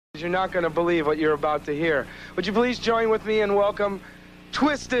You're not going to believe what you're about to hear. Would you please join with me and welcome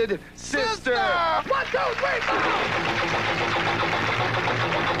Twisted Sister! 1, 2, 3,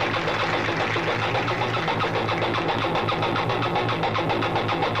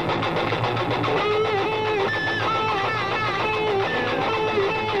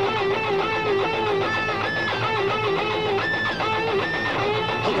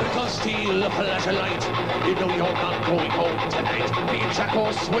 Steal a flashlight. You know you're not going home tonight. Be Jack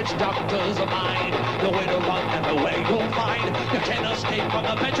or switch doctors of mine. Nowhere to run and nowhere you'll find. You can't escape from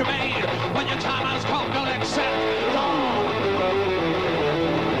the bed you made. When your time has come, don't accept your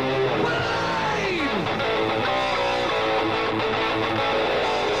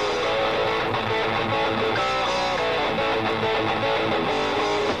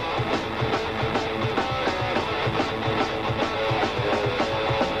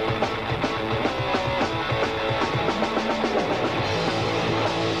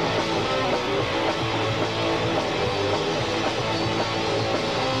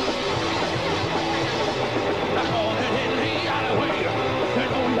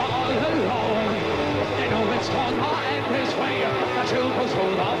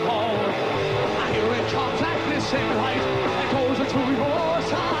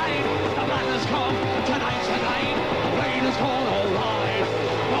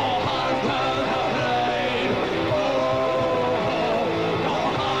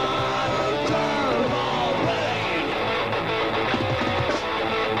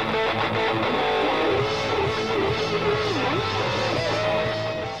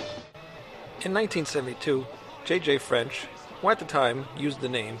In 1972, J.J. French, who at the time used the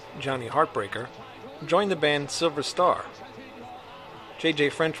name Johnny Heartbreaker, joined the band Silver Star.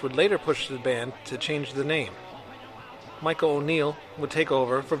 J.J. French would later push the band to change the name. Michael O'Neill would take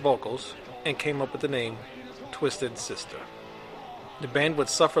over for vocals and came up with the name Twisted Sister. The band would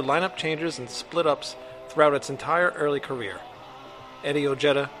suffer lineup changes and split-ups throughout its entire early career. Eddie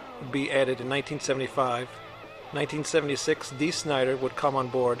Ojeda would be added in 1975. 1976, Dee Snider would come on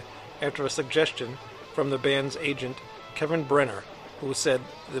board after a suggestion from the band's agent, Kevin Brenner, who said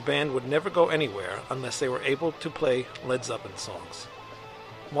the band would never go anywhere unless they were able to play Led Zeppelin songs.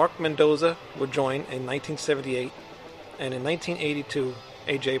 Mark Mendoza would join in 1978, and in 1982,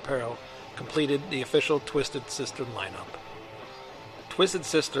 A.J. Perro completed the official Twisted Sister lineup. Twisted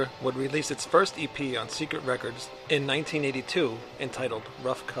Sister would release its first EP on Secret Records in 1982 entitled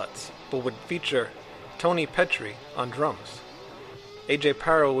Rough Cuts, but would feature Tony Petrie on drums. A.J.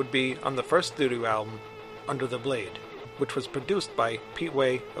 Perro would be on the first studio album, Under the Blade, which was produced by Pete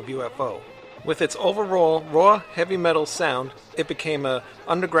Way of UFO. With its overall raw heavy metal sound, it became an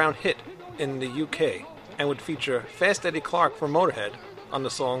underground hit in the UK and would feature Fast Eddie Clarke from Motorhead on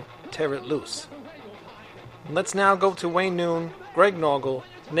the song Tear It Loose. Let's now go to Wayne Noon, Greg Noggle,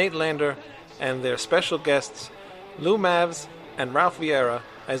 Nate Lander, and their special guests Lou Mavs and Ralph Vieira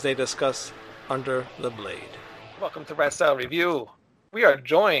as they discuss Under the Blade. Welcome to Rat Style Review. We are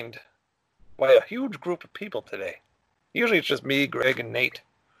joined by a huge group of people today. Usually it's just me, Greg, and Nate.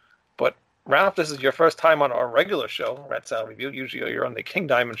 But Ralph, this is your first time on our regular show, Rat Style Review. Usually you're on the King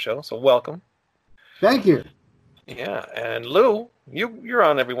Diamond show, so welcome. Thank you. Yeah, and Lou, you're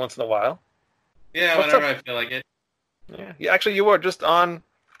on every once in a while. Yeah, whenever I feel like it. Yeah, actually, you were just on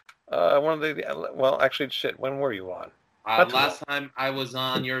one of the... Well, actually, when were you on? Last time I was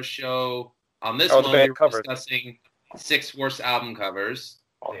on your show, on this one, we were discussing 6 worst album covers.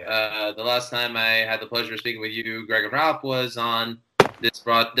 Yeah. The last time I had the pleasure of speaking with you, Greg and Ralph, was on this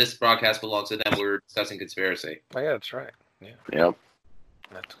broadcast belongs to them. We were discussing Conspiracy. Oh, yeah, that's right. Yeah. Yep.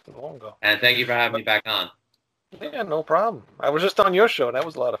 That's long ago. And thank you for having me back on. Yeah, no problem. I was just on your show. That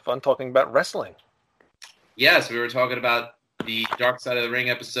was a lot of fun talking about wrestling. Yes, we were talking about the Dark Side of the Ring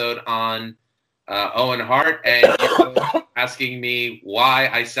episode on Owen Hart, and you were asking me why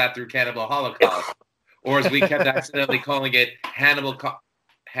I sat through Cannibal Holocaust. Or as we kept accidentally calling it, Hannibal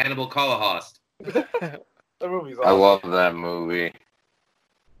Holocaust. The movie's awesome. I love that movie.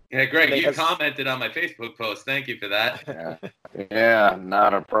 Yeah, Greg, you commented on my Facebook post. Thank you for that. Yeah,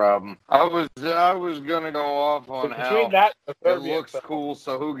 not a problem. I was gonna go off on how it looks cool,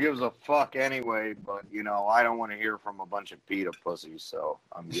 so who gives a fuck anyway? But I don't want to hear from a bunch of PETA pussies, so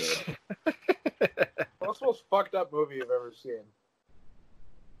I'm good. What's the most fucked up movie you've ever seen?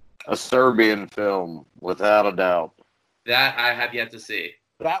 A Serbian film, without a doubt. That I have yet to see.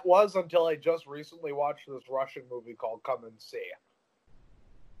 That was until I just recently watched this Russian movie called Come and See.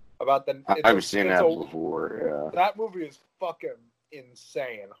 I've seen that before, yeah. That movie is fucking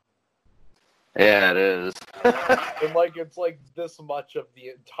insane. Yeah, it is. And it's like this much of the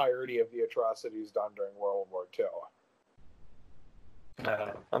entirety of the atrocities done during World War II.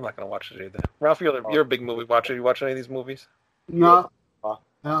 I'm not going to watch it either. Ralph, you're a big movie watcher. You watch any of these movies? No.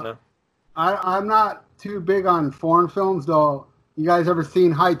 No. I'm not too big on foreign films, though. You guys ever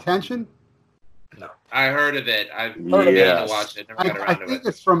seen High Tension? No. I heard of it. I've heard of it to watch it. Never got around to it. I think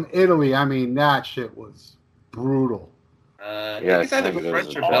it's from Italy. I mean, that shit was brutal. I think it's either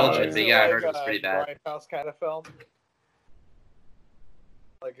French or Belgian. But yeah, I heard it was pretty bad. Grindhouse kind of film.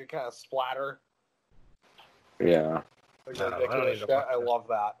 Like a kind of splatter. Yeah. Like ridiculous shit. I love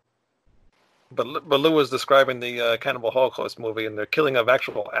that. But Lou was describing the Cannibal Holocaust movie and the killing of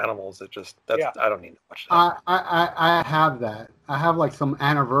actual animals. I don't need to watch that. I have that. I have like some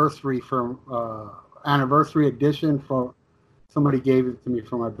anniversary edition for somebody gave it to me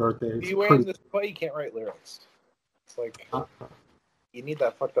for my birthday. You wearing this way, you can't write lyrics. It's like you need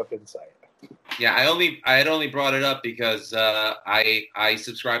that fucked up insight. Yeah, I had only brought it up because I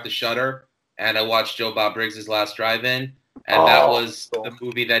subscribed to Shudder and I watched Joe Bob Briggs' Last Drive-In, and that was the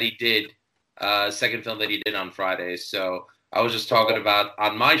movie that he did. Second film that he did on Friday. So I was just talking about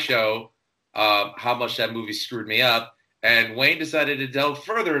on my show how much that movie screwed me up. And Wayne decided to delve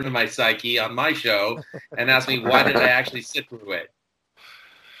further into my psyche on my show and asked me why did I actually sit through it.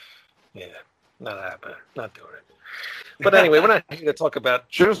 Yeah, not happening. Not doing it. But anyway, we're not here to talk about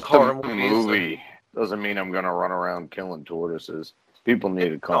just horror a movies. Movie doesn't mean I'm going to run around killing tortoises. People need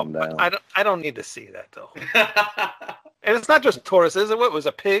to calm down. I don't need to see that though. And it's not just tortoises. What was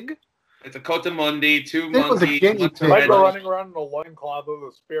a pig? It's a cotamundi, two monkeys. Might go running around in a loincloth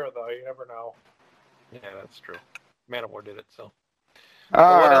with a spear, though. You never know. Yeah, that's true. Manowar did it, so.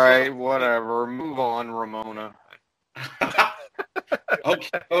 All right, whatever. Move on, Ramona.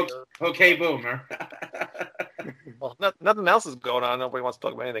 Okay, boomer. Well, nothing else is going on. Nobody wants to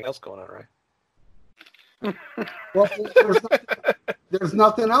talk about anything else going on, right? Well, there's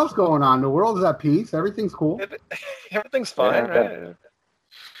nothing else going on. The world's at peace. Everything's cool. Everything's fine, right? Yeah.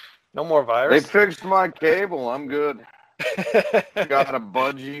 No more virus. They fixed my cable. I'm good. Got a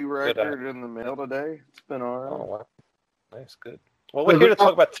budgie record in the mail today. It's been all right. Oh, wow. Nice, good. Well, we're here to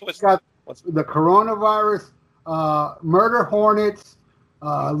talk about the coronavirus, murder hornets,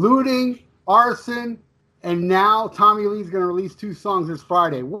 looting, arson, and now Tommy Lee's going to release 2 songs this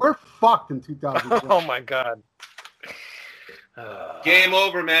Friday. We're fucked in 2020. Oh, my God. Game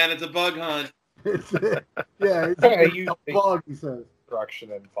over, man. It's a bug hunt. It's a bug, he says.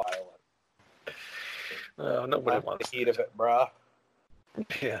 Destruction and violence. Nobody wants the heat of it, bruh.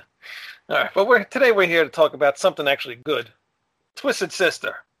 Yeah. All right, but today we're here to talk about something actually good. Twisted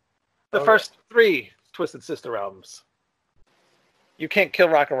Sister. The first 3 Twisted Sister albums. You can't kill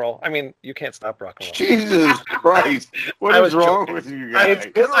rock and roll. I mean, you can't stop rock and roll. Jesus Christ. What is wrong with you guys?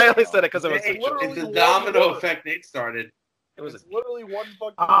 I only said it because it was It's the domino effect Nate started. It's literally one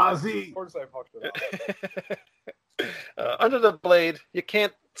fucking Ozzy. Of course I fucked it up. Under the Blade, you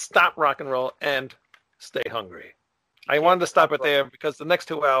can't stop rock and roll and stay hungry. I wanted to stop it there because the next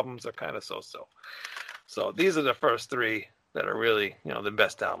 2 albums are kind of so-so. So these are the first 3 that are really, the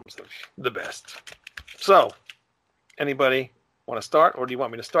best albums of the best. So, anybody want to start, or do you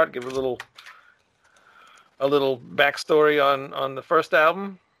want me to start? Give a little backstory on the first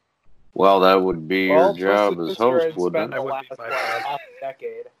album. Well, that would be your job as host, wouldn't it? That would be my half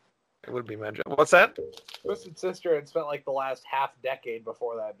decade. It would be my job. What's that? Twisted Sister had spent like the last half decade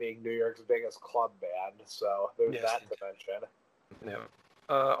before that being New York's biggest club band, so there's that dimension. Yeah.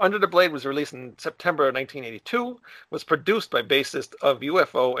 Under the Blade was released in September 1982. Was produced by bassist of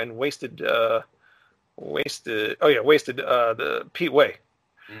UFO and Wasted. The Pete Way,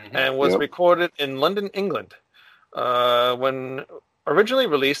 and was recorded in London, England. When originally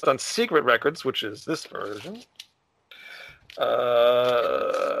released on Secret Records, which is this version.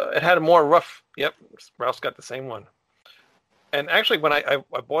 It had a more rough. Yep, Ralph's got the same one. And actually, when I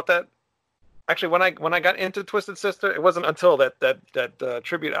bought that, when I got into Twisted Sister, it wasn't until that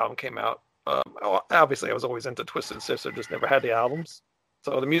tribute album came out. Obviously, I was always into Twisted Sister, just never had the albums.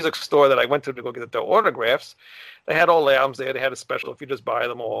 So the music store that I went to go get their autographs, they had all the albums there. They had a special if you just buy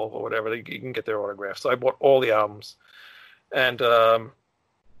them all or whatever, you can get their autographs. So I bought all the albums, and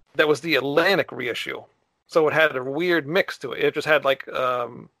that was the Atlantic reissue. So it had a weird mix to it. It just had like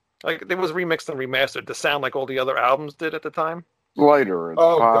it was remixed and remastered to sound like all the other albums did at the time. Lighter and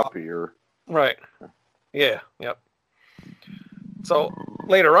poppier. Right. Yeah. Yep. So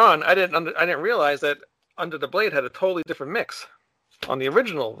later on, I didn't realize that Under the Blade had a totally different mix on the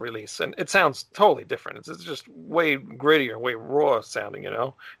original release, and it sounds totally different. It's just way grittier, way raw sounding, and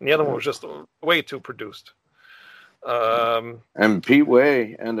the other one was just way too produced. And Pete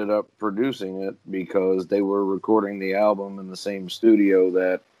Way ended up producing it because they were recording the album in the same studio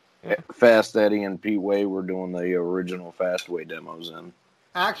that Fast Eddie and Pete Way were doing the original Fastway demos in.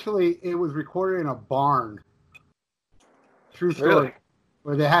 Actually, it was recorded in a barn. True story. Really?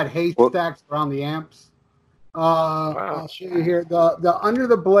 Where they had haystacks around the amps. I'll show you here. The Under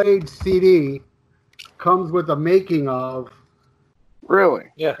the Blade CD comes with a making of. Really?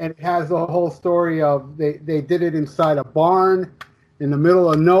 Yeah. And it has the whole story of they did it inside a barn in the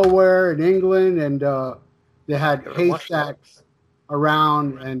middle of nowhere in England, and they had haystacks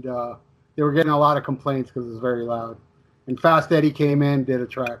around, and they were getting a lot of complaints because it was very loud. And Fast Eddie came in, did a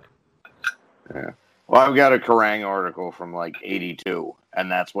track. Yeah. Well, I've got a Kerrang article from like '82, and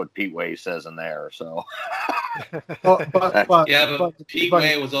that's what Pete Way says in there. So. but Pete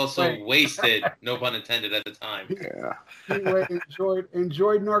Way was also wasted, no pun intended, at the time. Yeah. Pete Way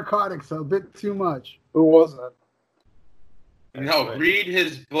enjoyed narcotics a bit too much. Who wasn't? No, read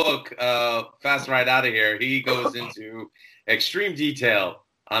his book, Fast Ride Out of Here. He goes into extreme detail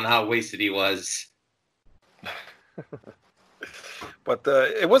on how wasted he was. But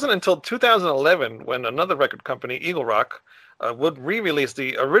it wasn't until 2011 when another record company, Eagle Rock, would re-release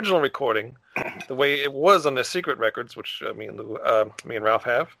the original recording the way it was on the Secret Records, which me and Ralph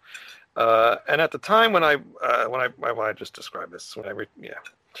have. And at the time when I just described this, so I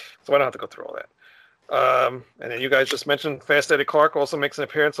don't have to go through all that. And then you guys just mentioned Fast Eddie Clarke also makes an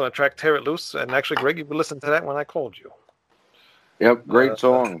appearance on the track "Tear It Loose," and actually, Greg, you listened to that when I called you. Yep, great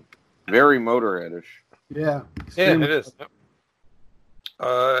song, very Motorheadish. Yeah, it is. Yep.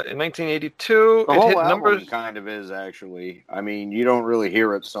 In 1982, the it whole hit album numbers. Kind of is actually. I mean, you don't really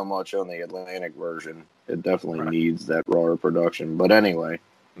hear it so much on the Atlantic version. It definitely needs that rawer production. But anyway,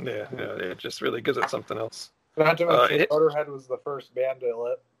 yeah, it just really gives it something else. Not to mention, Motorhead was the first band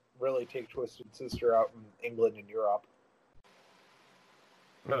to really take Twisted Sister out in England and Europe.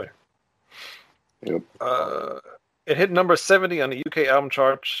 Really? Yep. It hit number 70 on the UK album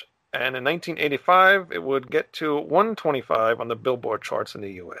charts, and in 1985, it would get to 125 on the Billboard charts in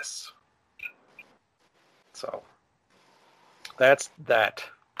the US. So, that's that.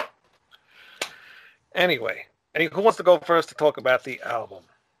 Anyway, who wants to go first to talk about the album?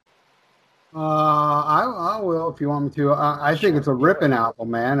 I will if you want me to. I think it's a ripping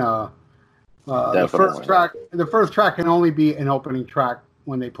album, man. The first track can only be an opening track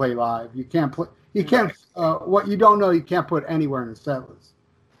when they play live. You can't put. You can't. What you don't know, you can't put anywhere in the set list,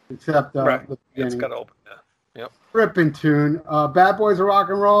 except the beginning. It's got to open. Yeah. Yep. Ripping tune. Bad Boys of Rock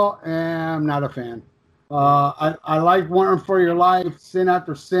and Roll. I'm not a fan. I like Wanting for Your Life. Sin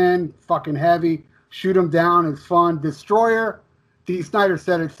After Sin. Fucking heavy. Shoot 'em down is fun. Destroyer. Dee Snider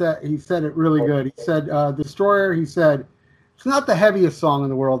said it. He said it really good. He said Destroyer. He said it's not the heaviest song in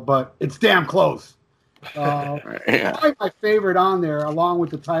the world, but it's damn close. Probably my favorite on there, along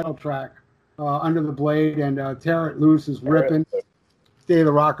with the title track, Under the Blade, and Tear It Loose is ripping. Day of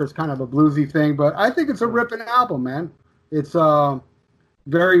the Rocker is kind of a bluesy thing, but I think it's a ripping album, man. It's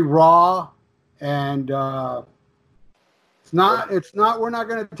very raw, and it's not. We're not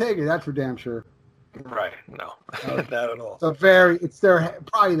going to take it. That's for damn sure. Right. No, not at all. It's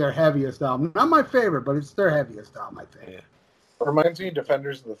probably their heaviest album. Not my favorite, but it's their heaviest album, I think. Yeah. Reminds me of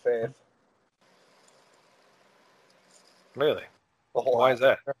Defenders of the Faith. Really? Why is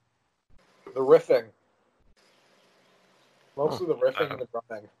that? The riffing. Most of the riffing and the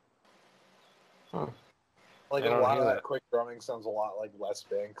drumming. Like a lot of that quick drumming sounds a lot like Les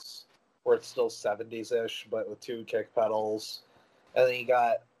Binks, where it's still 70s-ish, but with 2 kick pedals. And then you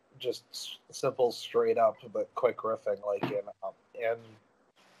got just simple, straight up, but quick riffing, like and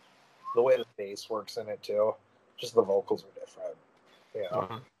the way the bass works in it too. Just the vocals are different.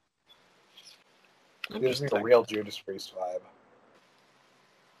 Yeah. It gives me a real Judas Priest vibe.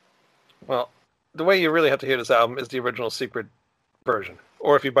 Well, the way you really have to hear this album is the original Secret version,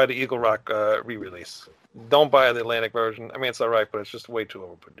 or if you buy the Eagle Rock re-release. Don't buy the Atlantic version. I mean, it's all right, but it's just way too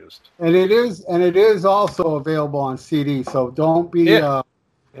overproduced. And it is also available on CD. So don't be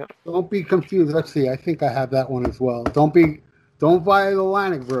don't be confused. Let's see. I think I have that one as well. Don't buy the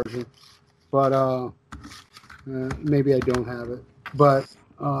Atlantic version, but maybe I don't have it. But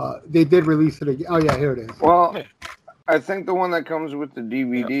they did release it again. Oh yeah, here it is. Well, I think the one that comes with the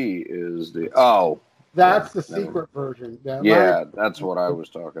DVD is the That's the secret version. That's what I was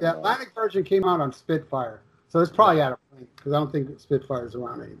talking about. The Atlantic version came out on Spitfire, so it's probably out of print because I don't think Spitfire's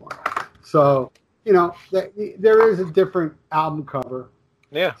around anymore. So there is a different album cover.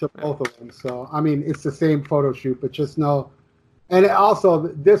 To both of them. So I mean, it's the same photo shoot, but just know. And also,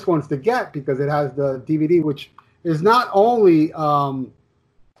 this one's to get because it has the DVD, which is not only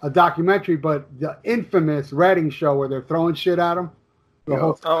a documentary, but the infamous Reading show where they're throwing shit at him.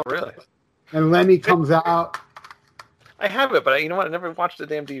 Oh, really? And Lemmy comes out. I have it, but you know what? I never watched the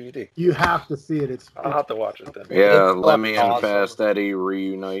damn DVD. You have to see it. I'll have to watch it then. Yeah, Lemmy and Fast Eddie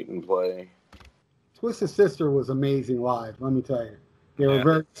reunite and play. Twisted Sister was amazing live, let me tell you. They were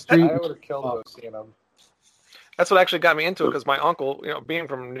very street. I would have killed seeing them. That's what actually got me into it, because my uncle, being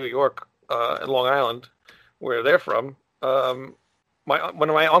from New York, Long Island, where they're from, when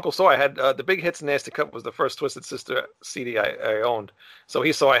my uncle saw I had the Big Hits Nasty Cut was the first Twisted Sister CD I owned. So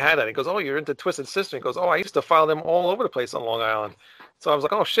he saw I had that. He goes, "Oh, you're into Twisted Sister?" He goes, "Oh, I used to file them all over the place on Long Island." So I was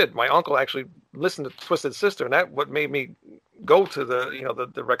like, "Oh shit!" My uncle actually listened to Twisted Sister, and that what made me go to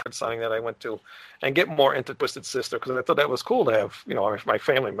the record signing that I went to, and get more into Twisted Sister, because I thought that was cool to have my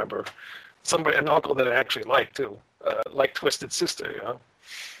family member, an uncle that I actually liked too, like Twisted Sister,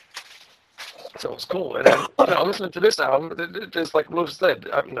 So it was cool. And then, listening to this album, just like Lou said,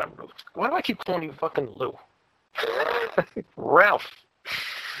 not Lou. Why do I keep calling you fucking Lou? Ralph.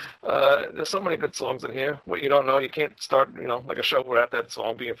 There's so many good songs in here. What you don't know, you can't start, like a show without that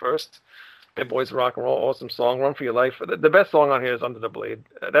song being first. Bad Boys Rock and Roll, awesome song. Run for Your Life. The best song on here is Under the Blade.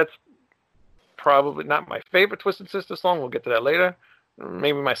 That's probably not my favorite Twisted Sister song. We'll get to that later.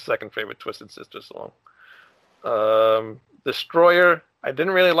 Maybe my second favorite Twisted Sister song. Destroyer, I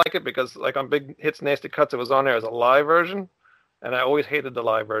didn't really like it because, like on Big Hits Nasty Cuts, it was on there as a live version, and I always hated the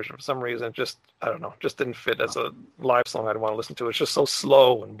live version for some reason. It just, I don't know, just didn't fit as a live song I'd want to listen to. It's just so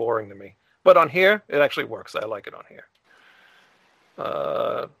slow and boring to me. But on here, it actually works. I like it on here.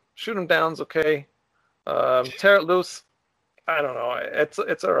 Shoot 'Em Down's okay. Tear It Loose, I don't know.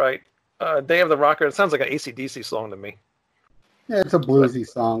 It's all right. Day of the Rocker, it sounds like an AC/DC song to me. Yeah, it's a bluesy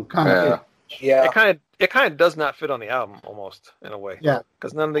song. Yeah. It kind of does not fit on the album almost in a way. Yeah.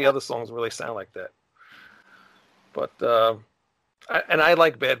 Because none of the other songs really sound like that. But I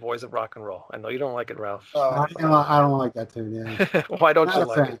like Bad Boys of Rock and Roll. I know you don't like it, Ralph. I don't like that tune. Yeah. Why don't you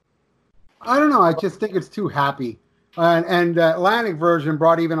like it? I don't know. I just think it's too happy. And the Atlantic version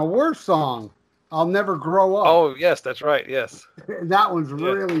brought even a worse song. I'll Never Grow Up. Oh yes, that's right. Yes. That one's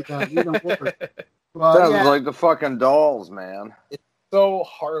really even worse. Well, that was like the fucking Dolls, man. So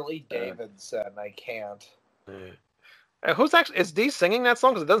Harley Davidson, I can't. And who's actually is Dee singing that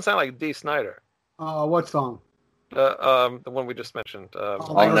song? Because it doesn't sound like Dee Snider. What song? The one we just mentioned.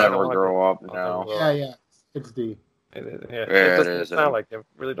 I'll Never Grow Up. No. Yeah, it's Dee. It doesn't sound like him.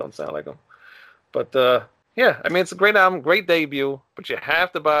 Really don't sound like him. But yeah, I mean it's a great album, great debut. But you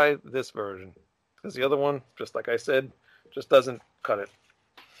have to buy this version because the other one, just like I said, just doesn't cut it.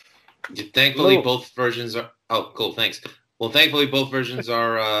 Thankfully, both versions are. Oh, cool. Thanks. Well, thankfully, both versions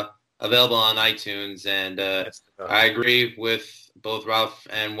are available on iTunes, and I agree with both Ralph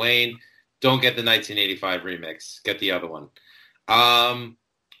and Wayne. Don't get the 1985 remix. Get the other one.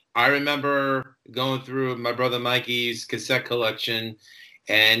 I remember going through my brother Mikey's cassette collection,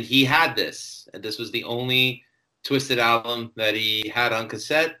 and he had this. And this was the only Twisted album that he had on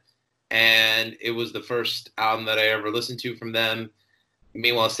cassette, and it was the first album that I ever listened to from them.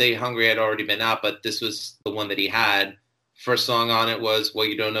 Meanwhile, Stay Hungry had already been out, but this was the one that he had. First song on it was What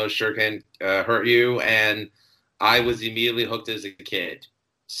You Don't Know Sure Can Hurt You, and I was immediately hooked as a kid.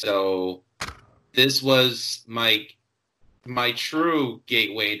 So this was my true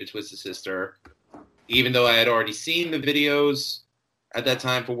gateway into Twisted Sister, even though I had already seen the videos at that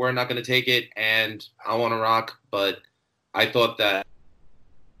time for We're Not Gonna Take It and I Wanna Rock, but I thought that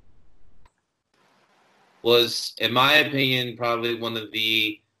was, in my opinion, probably one of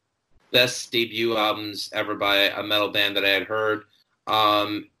the best debut albums ever by a metal band that I had heard.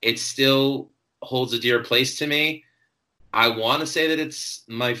 It still holds a dear place to me. I want to say that it's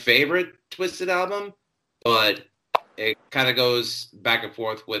my favorite Twisted album, but it kind of goes back and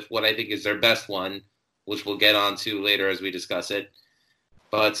forth with what I think is their best one, which we'll get onto later as we discuss it.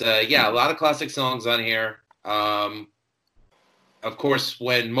 But yeah, a lot of classic songs on here. Of course,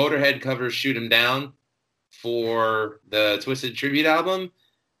 when Motorhead covers Shoot 'Em Down for the Twisted tribute album,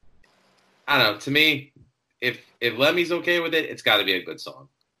 I don't know. To me, if Lemmy's okay with it, it's got to be a good song.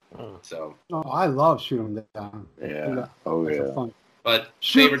 So. Oh, I love Shoot 'Em Down. Yeah. Oh yeah. Fun. But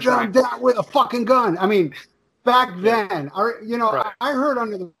Shoot 'Em Down with a fucking gun. I mean, back then, I heard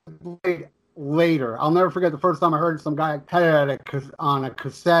Under the Blade later. I'll never forget the first time I heard some guy had it on a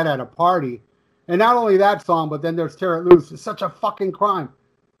cassette at a party, and not only that song, but then there's Tear It Loose. It's such a fucking crime.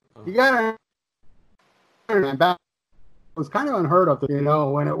 You gotta. Back it was kind of unheard of,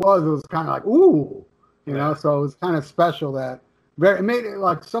 when it was kind of like, ooh, so it was kind of special that it made it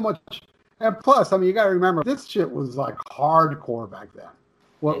like so much. And plus, I mean, you got to remember, this shit was like hardcore back then.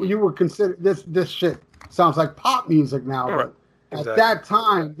 What you would consider this shit sounds like pop music now. Right. But Exactly. at that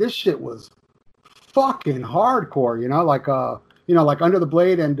time, this shit was fucking hardcore, like Under the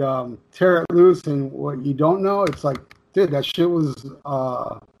Blade and Tear It Loose and What You Don't Know. It's like dude, that shit was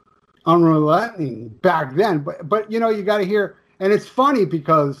unrelenting back then. But you know, you got to hear, and it's funny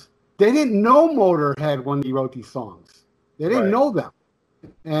because they didn't know Motorhead when they wrote these songs. They didn't know them,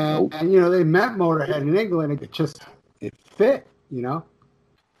 and you know, they met Motorhead in England, and it fit, you know.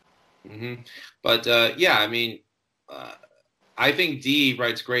 Mm-hmm. But yeah, I mean, I think Dee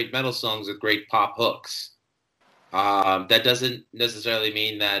writes great metal songs with great pop hooks. That doesn't necessarily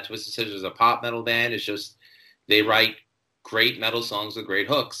mean that Twisted Sister is a pop metal band. It's just they write great metal songs with great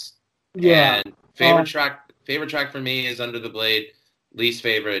hooks. Yeah. And favorite track for me is Under the Blade. Least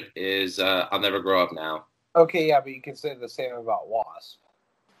favorite is I'll Never Grow Up Now. Okay, yeah, but you can say the same about Wasp.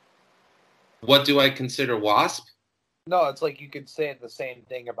 What do I consider Wasp? No, it's like you could say the same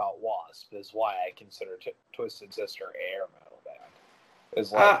thing about Wasp, is why I consider Twisted Sister a hair metal band.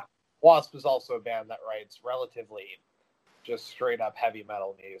 Is like Wasp is also a band that writes relatively just straight up heavy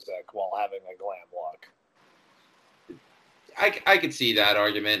metal music while having a glam look. I could see that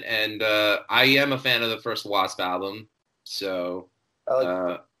argument, and I am a fan of the first Wasp album, so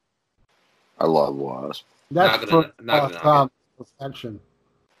I love Wasp. That's not section.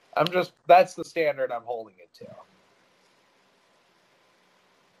 That's the standard I'm holding it to.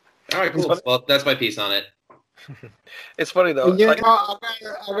 All right, cool. Well, that's my piece on it. It's funny though. You know, I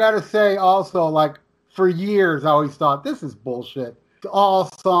gotta say also, like, for years I always thought this is bullshit. All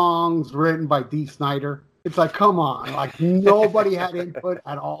songs written by Dee Snider. It's like, come on, like nobody had input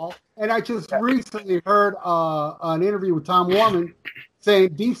at all. And I just recently heard an interview with Tom Warman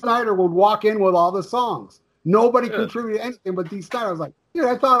saying Dee Snider would walk in with all the songs. Nobody contributed anything but Dee Snider. I was like, dude,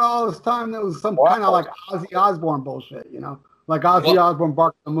 I thought all this time that was some kind of like Ozzy Osbourne bullshit, you know, like Ozzy Osbourne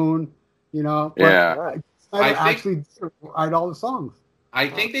barked the moon, you know. Yeah. But I actually did write all the songs. I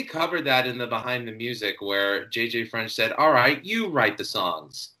think they covered that in the Behind the Music where JJ French said, all right, you write the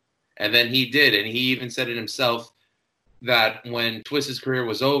songs. And then he did, and he even said it himself that when Twisted's career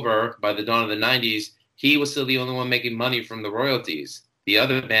was over by the dawn of the 90s, he was still the only one making money from the royalties. The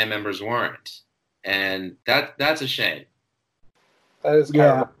other band members weren't. And that's a shame. That is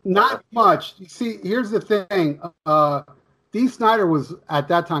not much. You see, here's the thing. Dee Snider was, at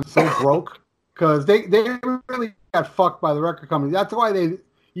that time, so broke because they really got fucked by the record company. That's why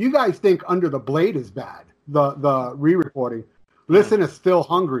you guys think Under the Blade is bad, the re-recording. Listen to Still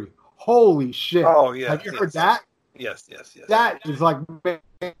Hungry. Holy shit. Oh, yeah. Have you heard that? Yes. That is like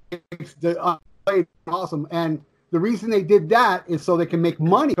makes the Blade awesome. And the reason they did that is so they can make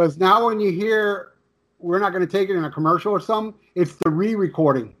money. Because now when you hear we're not going to take it in a commercial or something, it's the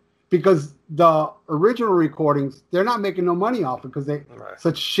re-recording. Because the original recordings, they're not making no money off it because they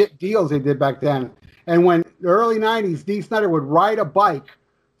such shit deals they did back then. And when the early 90s, Dee Snider would ride a bike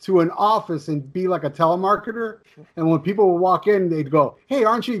to an office and be like a telemarketer. And when people would walk in, they'd go, hey,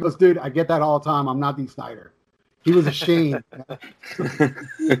 aren't you? He goes, dude, I get that all the time. I'm not Dee Snider. He was ashamed.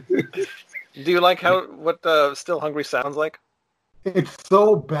 Do you like what Still Hungry sounds like? It's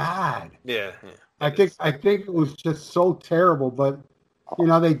so bad. Yeah. I think it was just so terrible, but you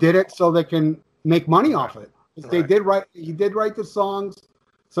know, they did it so they can make money off it. He did write the songs.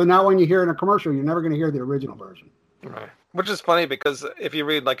 So now when you hear it in a commercial, you're never going to hear the original version. Right. Which is funny because if you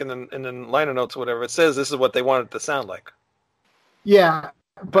read like in the liner notes or whatever, it says this is what they wanted it to sound like. Yeah,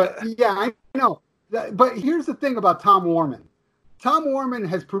 but yeah, I know. But here's the thing about Tom Warman. Tom Warman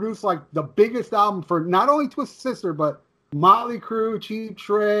has produced like the biggest album for not only Twisted Sister, but Motley Crue, Cheap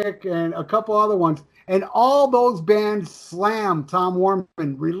Trick, and a couple other ones. And all those bands slam Tom Warman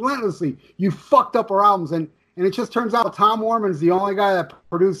relentlessly. You fucked up our albums. And it just turns out Tom Warman's the only guy that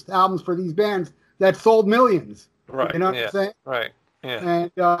produced albums for these bands that sold millions. Right. You know what I'm saying? Right. Yeah.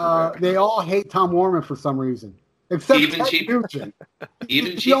 And they all hate Tom Warman for some reason. Except even Cheap Trick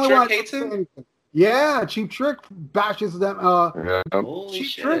hates him? Yeah, Cheap Trick bashes them.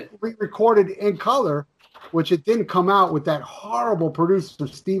 Cheap Trick re-recorded In Color, which it didn't come out with that horrible producer,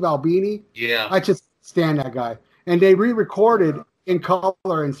 Steve Albini. Yeah. I just stand that guy. And they re-recorded In Color,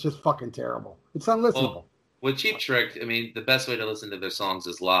 and it's just fucking terrible. It's unlistenable. Well, with Cheap Trick, I mean, the best way to listen to their songs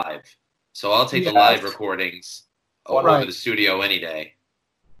is live. So I'll take the live recordings over the studio any day.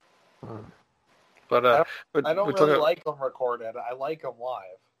 But I don't really like them recorded. I like them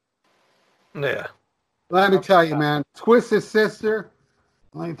live. Yeah. Let me tell you, man. Twisted Sister.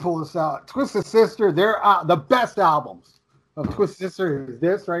 Let me pull this out. Twisted Sister, they're the best albums of Twisted Sister is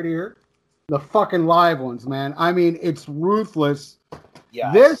this right here. The fucking live ones, man. I mean, it's ruthless.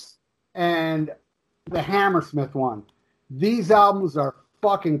 Yeah. This and the Hammersmith one. These albums are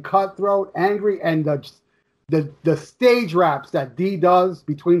fucking cutthroat, angry, and the stage raps that Dee does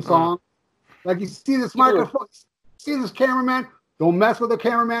between songs. Like you see this microphone, see this cameraman, don't mess with the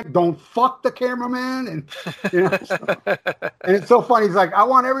cameraman, don't fuck the cameraman, and you know. And it's so funny. He's like, I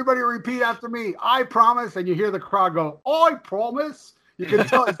want everybody to repeat after me. I promise, and you hear the crowd go, I promise. You can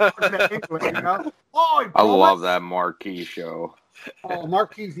tell he's talking to English, you know. I love that Marquis show. Oh,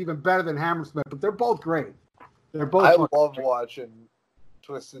 Marquis is even better than Hammersmith, but they're both great. They're both. I love watching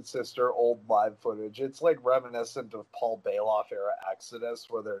Twisted Sister old live footage. It's like reminiscent of Paul Bailoff era Exodus,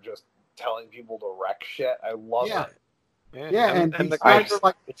 where they're just telling people to wreck shit. I love it. Yeah, and the guys are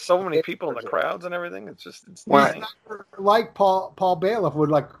like so many people in the crowds and everything. It's like Paul Bailoff would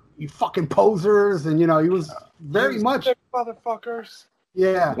like you fucking posers, and you know he was very much motherfuckers.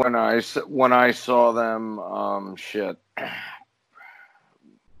 Yeah. When I saw them,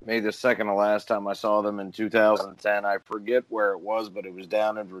 maybe the second to last time I saw them in 2010. I forget where it was, but it was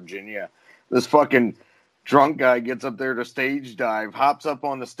down in Virginia. This fucking drunk guy gets up there to stage dive, hops up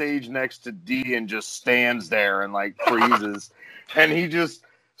on the stage next to D and just stands there and like freezes. And he just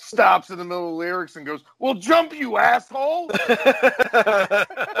stops in the middle of the lyrics and goes, "Well, jump, you asshole."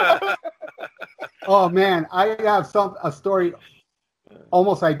 Oh man, I have a story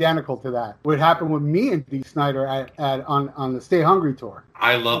almost identical to that. What happened with me and Dee Snider on the Stay Hungry tour.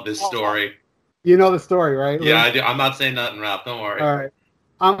 I love this story. You know the story, right? Yeah, I do. I'm not saying nothing, Ralph. Don't worry. All right.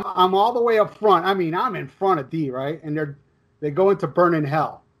 I'm all the way up front. I mean, I'm in front of D, right? And they go into Burning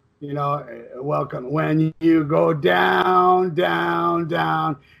Hell. You know, welcome when you go down, down,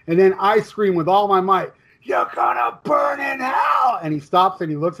 down. And then I scream with all my might, "You're gonna burn in hell!" And he stops and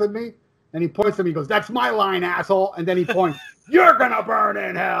he looks at me and he points at me. He goes, "That's my line, asshole." And then he points, "You're gonna burn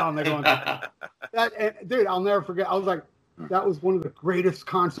in hell." And they're going, dude, I'll never forget. I was like, that was one of the greatest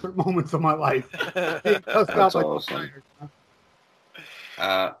concert moments of my life. That's awesome.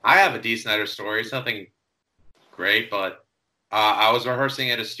 I have a Dee Snider story. It's nothing great, but I was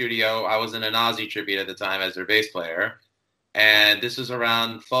rehearsing at a studio. I was in a Nazi tribute at the time as their bass player. And this was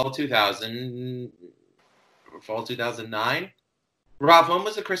around fall 2009. Ralph, when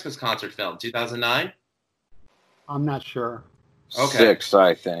was the Christmas concert filmed? 2009? I'm not sure. Okay. 6,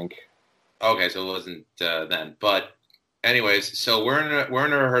 I think. Okay, so it wasn't then. But anyways, so we're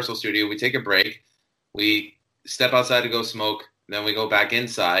in a rehearsal studio. We take a break. We step outside to go smoke. Then we go back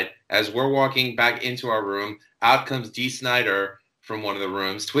inside. As we're walking back into our room, out comes Dee Snider from one of the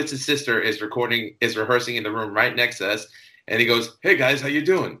rooms. Twisted Sister is rehearsing in the room right next to us. And he goes, "Hey guys, how you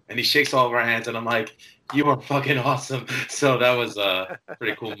doing?" And he shakes all of our hands, and I'm like, "You are fucking awesome." So that was a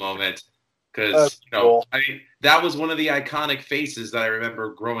pretty cool moment. Because that was one of the iconic faces that I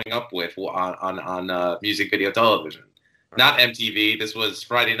remember growing up with on music video television. Not MTV. This was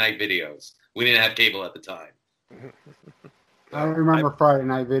Friday night videos. We didn't have cable at the time. I remember Friday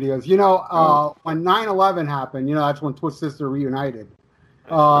night videos. You know, when 9/11 happened, you know, that's when Twisted Sister reunited.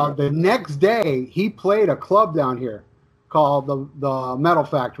 The next day, he played a club down here called the Metal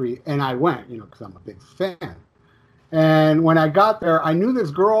Factory, and I went, you know, because I'm a big fan. And when I got there, I knew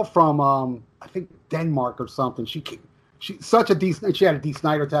this girl from, I think, Denmark or something. She's such a decent. She had a Dee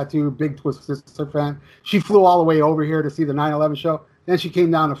Snider tattoo, big Twisted Sister fan. She flew all the way over here to see the 9/11 show. Then she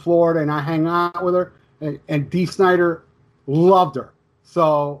came down to Florida, and I hang out with her. And Dee Snider loved her.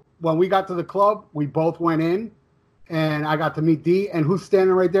 So when we got to the club, we both went in, and I got to meet Dee. And who's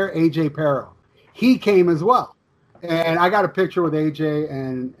standing right there? AJ Pero. He came as well. And I got a picture with AJ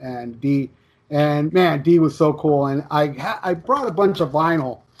and Dee. And man, Dee was so cool. And I brought a bunch of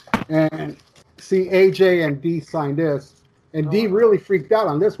vinyl, and see AJ and Dee signed this. And Dee really freaked out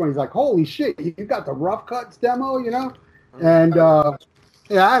on this one. He's like, "Holy shit, you got the Rough Cuts demo, you know?" And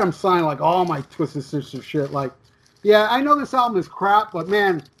yeah, I had him sign like all my Twisted Sister shit. Like, yeah, I know this album is crap, but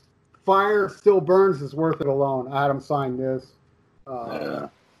man, Fire Still Burns is worth it alone. I had him sign this. Yeah.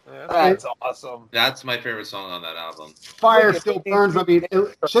 That's awesome. That's my favorite song on that album. Fire Still Burns. I mean,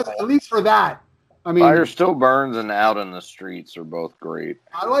 just at least for that. I mean, Fire Still Burns and Out in the Streets are both great.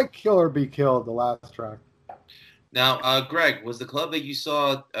 I like Kill or Be Killed, the last track. Now, Greg, was the club that you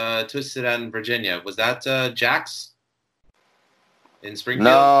saw Twisted at in Virginia, was that Jack's in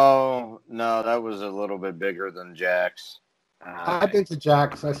Springfield? No, that was a little bit bigger than Jack's. I've been to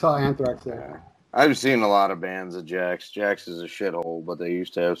Jack's. I saw Anthrax there. I've seen a lot of bands at Jack's. Jack's is a shithole, but they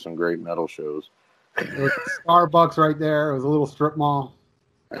used to have some great metal shows. There was Starbucks right there. It was a little strip mall.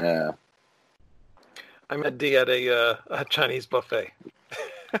 Yeah. I met Dee at a Chinese buffet.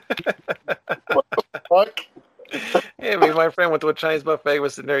 What the fuck? Yeah, me and my friend went to a Chinese buffet.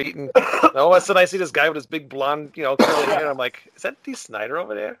 Was sitting there eating. And all of a sudden, I see this guy with this big blonde, curly hair. I'm like, "Is that Dee Snider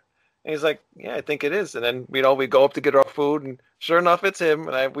over there?" And he's like, "Yeah, I think it is." And then we go up to get our food, and sure enough, it's him.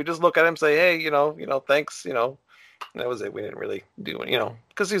 And we just look at him, and say, "Hey, thanks, That was it. We didn't really do it,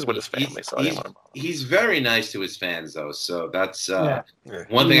 because he's with his family. He's very nice to his fans, though. So that's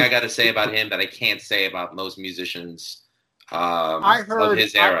one thing I got to say about him that I can't say about most musicians of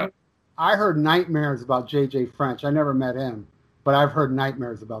his era. I heard nightmares about J.J. French. I never met him, but I've heard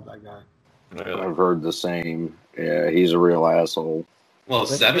nightmares about that guy. Really? I've heard the same. Yeah, he's a real asshole. Well,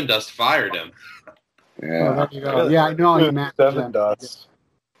 Seven Dust fired him. Yeah. There you go. Yeah, I know he managed Seven Dust.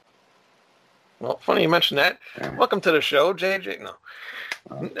 Well, funny you mentioned that. Yeah. Welcome to the show, JJ.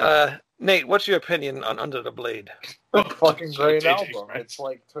 No. Nate, what's your opinion on Under the Blade? Fucking great album. It's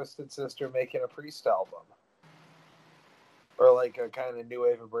like Twisted Sister making a Priest album. Or like a kind of new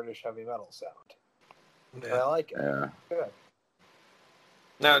wave of British heavy metal sound. Yeah. And I like it. Yeah. Good.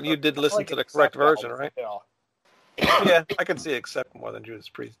 Now, you did listen to the correct version, right? Yeah, I can see Accept more than Judas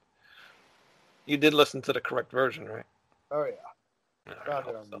Priest. You did listen to the correct version, right? Oh, yeah. Found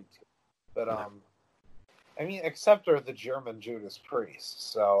it on YouTube. But, I mean, Accept are the German Judas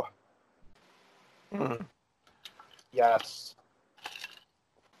Priest, so... Yes.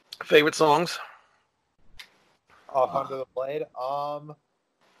 Favorite songs? Off Under the Blade?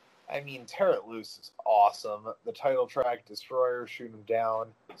 I mean, Tear It Loose is awesome. The title track, Destroyer, Shoot 'Em Down.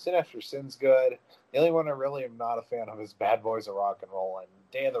 Sin After Sin's good. The only one I really am not a fan of is Bad Boys of Rock and Roll, and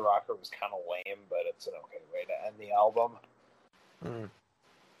Day of the Rocker was kind of lame, but it's an okay way to end the album.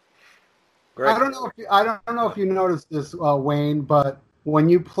 I don't know if you noticed this, Wayne, but when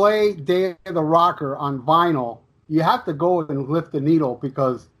you play Day of the Rocker on vinyl, you have to go and lift the needle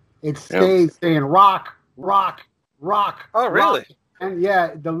because it stays saying rock, rock, rock. Oh, really? Rock. And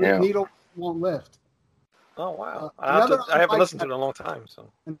yeah, the needle won't lift. Oh, wow. I haven't listened to it in a long time.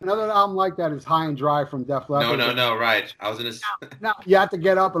 So another album like that is High and Dry from Def Leppard. No, right. I was going to say. No, you have to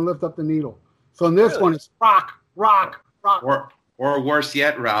get up and lift up the needle. So in this one, it's rock, rock, rock. Or worse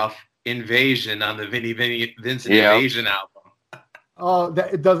yet, Ralph, Invasion on the Vincent Invasion album. Oh,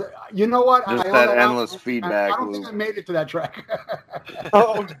 it does. You know what? Just that endless feedback loop. I don't think I made it to that track.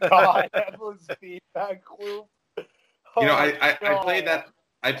 Oh, God. Endless feedback loop. I played that.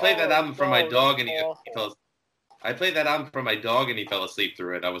 I played that album for my dog, and he fell. I played that album for my dog, and he fell asleep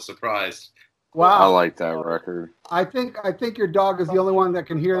through it. I was surprised. Wow, I like that record. I think your dog is the only one that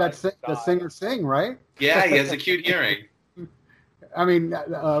can hear the singer sing, right? Yeah, he has a cute hearing. I mean,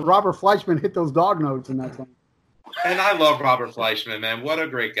 Robert Fleischman hit those dog notes in that song. And I love Robert Fleischman, man. What a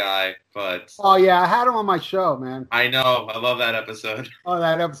great guy. But oh yeah, I had him on my show, man. I know. I love that episode. Oh,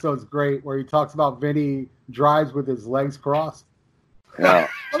 that episode's great, where he talks about Vinny drives with his legs crossed. Yeah.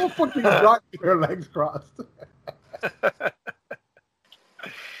 How the fuck do you drive with your legs crossed?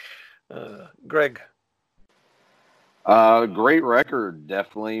 Greg. Great record.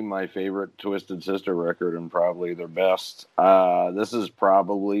 Definitely my favorite Twisted Sister record and probably their best. This is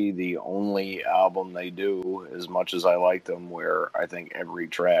probably the only album they do, as much as I like them, where I think every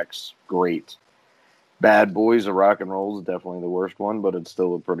track's great. Bad Boys of Rock and Roll is definitely the worst one, but it's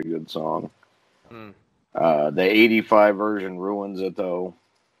still a pretty good song. The 85 version ruins it, though,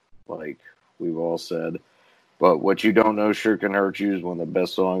 like we've all said. But What You Don't Know Sure Can Hurt You is one of the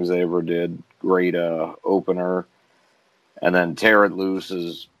best songs they ever did. Great opener. And then Tear It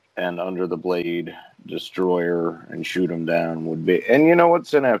Loose and Under the Blade, Destroyer, and Shoot 'Em Down would be. And you know what?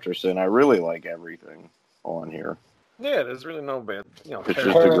 Sin After Sin. I really like everything on here. Yeah, there's really no bad. It's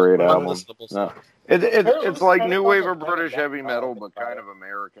just a great album. No. It's like new wave of British heavy metal, but kind of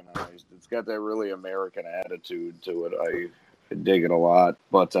Americanized. It's got that really American attitude to it. I dig it a lot.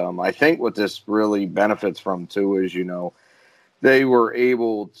 But I think what this really benefits from, too, is, they were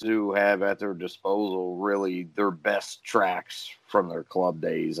able to have at their disposal really their best tracks from their club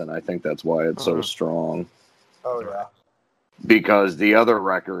days, and I think that's why it's so strong. Oh, yeah. Because the other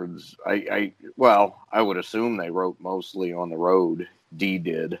records, I would assume they wrote mostly on the road. Dee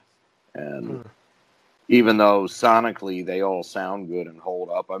did. And even though sonically they all sound good and hold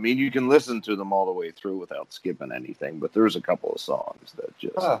up, I mean, you can listen to them all the way through without skipping anything, but there's a couple of songs that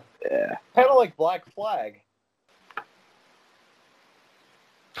just, Kind of like Black Flag.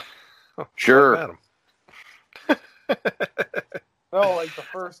 Sure. No, like the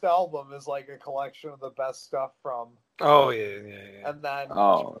first album is like a collection of the best stuff from. Oh yeah. And then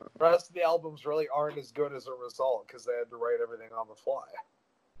the rest of the albums really aren't as good as a result because they had to write everything on the fly.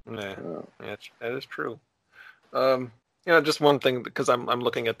 Yeah, that is true. Just one thing, because I'm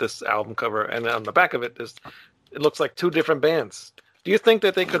looking at this album cover, and on the back of it it looks like two different bands. Do you think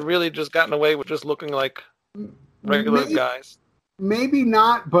that they could really just gotten away with just looking like regular guys? Maybe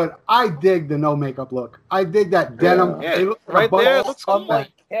not, but I dig the no makeup look. I dig that denim. Yeah. They look right there. It looks cool. Unlike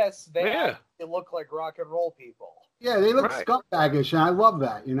Kiss, they look like rock and roll people. Yeah, they look scumbagish, and I love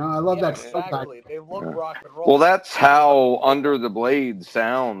that. You know, I love that exactly. They look rock and roll. Well, that's how Under the Blade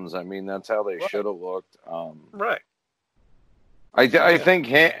sounds. I mean, that's how they should have looked. Right. I think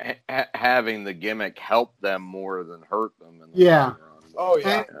having the gimmick helped them more than hurt them. Oh,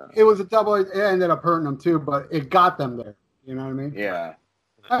 yeah. It was a double. It ended up hurting them, too, but it got them there. You know what I mean? Yeah.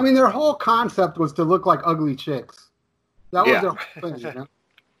 I mean, their whole concept was to look like ugly chicks. That was their whole thing, you know?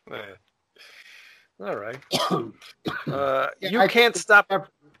 All right. You can't stop.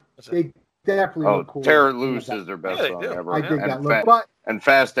 They definitely look cool. Tear It Loose is their best song ever. I dig that look. And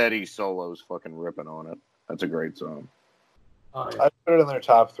Fast Eddie's solo's fucking ripping on it. That's a great song. I'd put it in their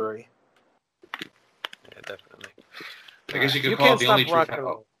top 3. Yeah, definitely. I guess you could call it the only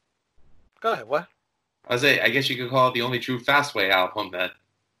true. Go ahead. What? I guess you could call it the only true Fastway album then,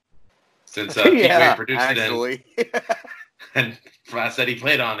 since Pete Ray produced it and Fast Eddie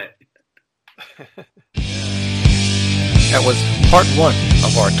played on it. That was part 1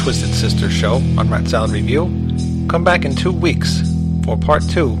 of our Twisted Sister show on Rat Salad Review. Come back in 2 weeks for part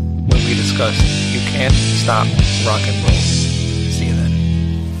 2 when we discuss You Can't Stop Rock and Roll. See you then.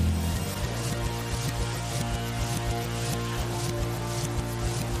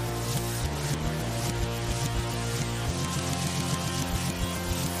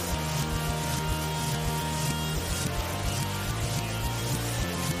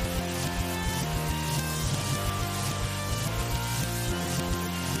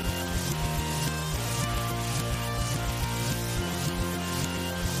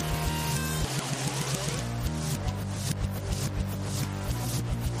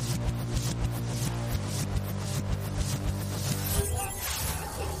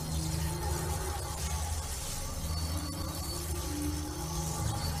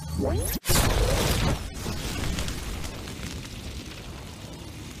 What?